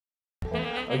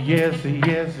Yes,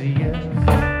 yes, yes.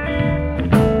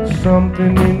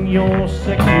 Something in your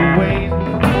sexy ways.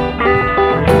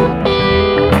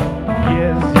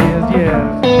 Yes, yes,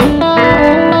 yes.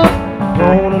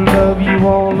 Gonna love you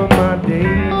all of my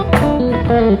days.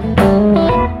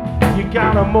 You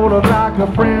got a motor like a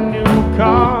brand new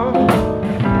car.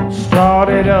 Start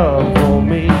it up for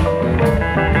me.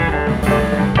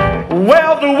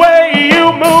 Well, the way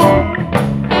you move,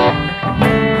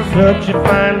 such a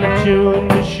finely tuned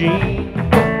machine,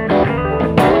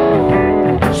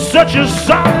 such a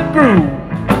solid groove,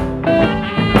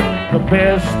 the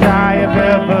best I have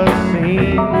ever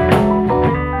seen.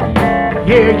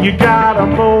 Yeah, you got a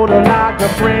motor like a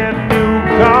brand new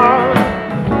car.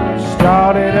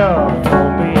 Start it up for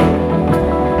me.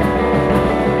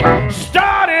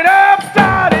 Start it up,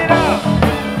 start it up.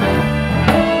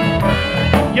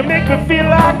 You make me feel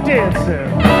like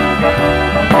dancing.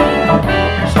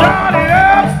 Start it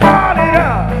up, start it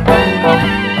up.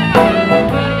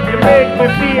 You make me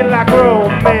feel like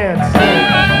romancing.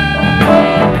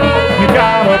 You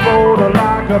got a motor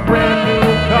like a brand new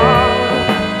car.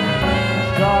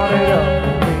 Start it up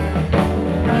for me.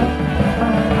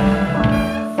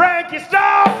 Frankie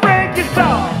Star, Frankie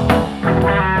Star.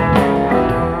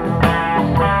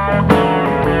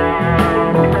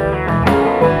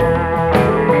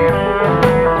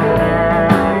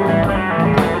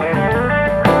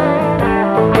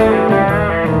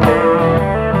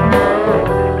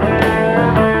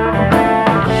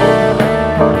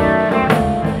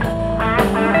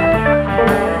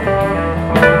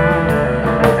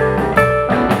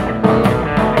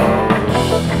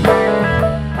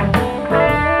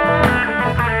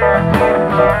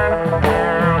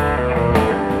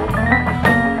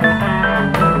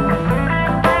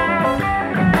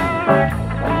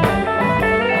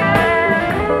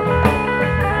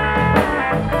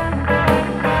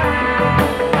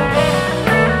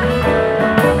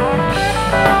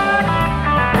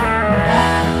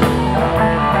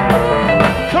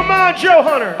 Joe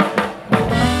Hunter.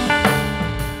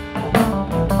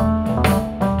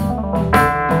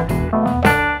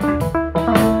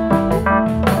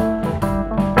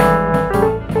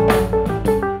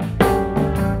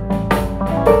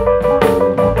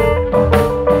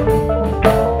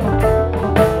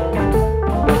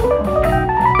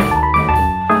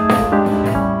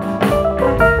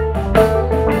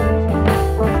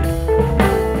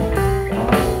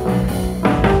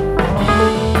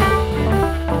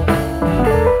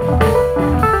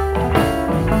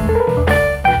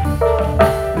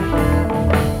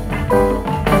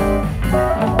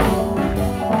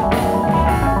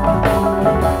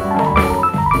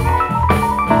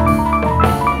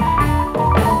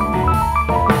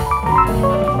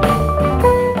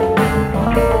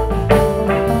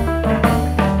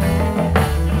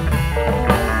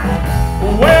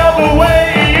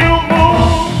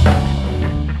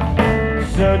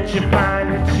 Such a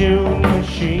finely tuned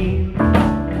machine.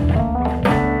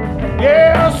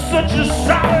 Yeah, such a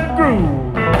solid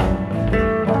groove,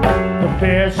 the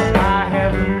best I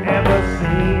have ever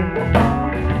seen.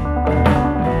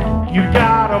 You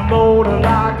got a motor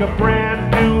like a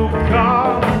brand new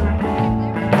car.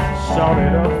 Start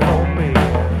it up for me.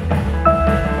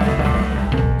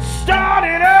 Start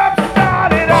it up,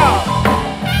 start it up.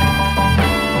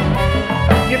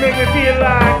 You make me feel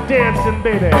like dancing,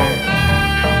 baby.